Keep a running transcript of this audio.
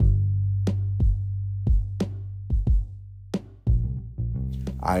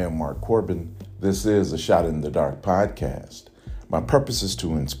I am Mark Corbin. This is a Shot in the Dark podcast. My purpose is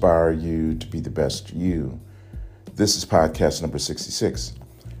to inspire you to be the best you. This is podcast number 66.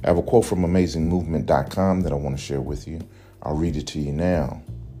 I have a quote from AmazingMovement.com that I want to share with you. I'll read it to you now.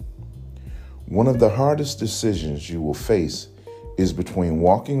 One of the hardest decisions you will face is between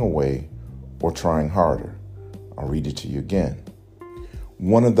walking away or trying harder. I'll read it to you again.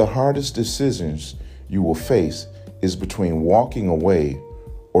 One of the hardest decisions you will face is between walking away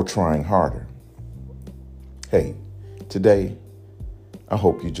or trying harder. Hey, today, I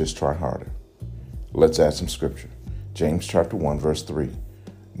hope you just try harder. Let's add some scripture. James chapter 1, verse 3.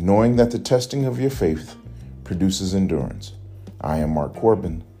 Knowing that the testing of your faith produces endurance. I am Mark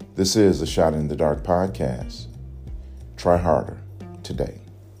Corbin. This is a Shot in the Dark podcast. Try harder today.